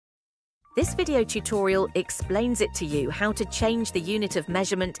This video tutorial explains it to you how to change the unit of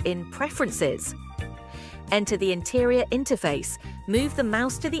measurement in Preferences. Enter the interior interface, move the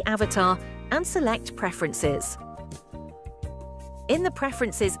mouse to the avatar and select Preferences. In the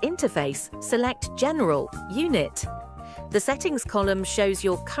Preferences interface, select General, Unit. The Settings column shows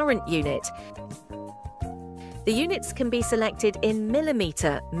your current unit. The units can be selected in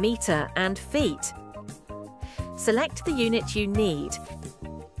millimetre, metre and feet. Select the unit you need.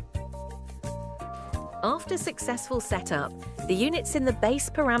 After successful setup, the units in the base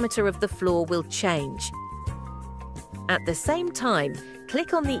parameter of the floor will change. At the same time,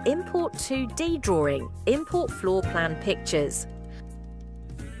 click on the Import 2D drawing, Import Floor Plan Pictures.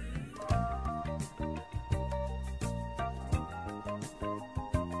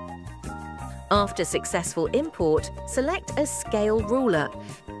 After successful import, select a scale ruler.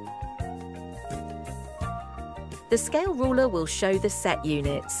 The scale ruler will show the set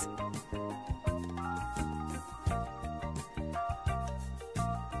units.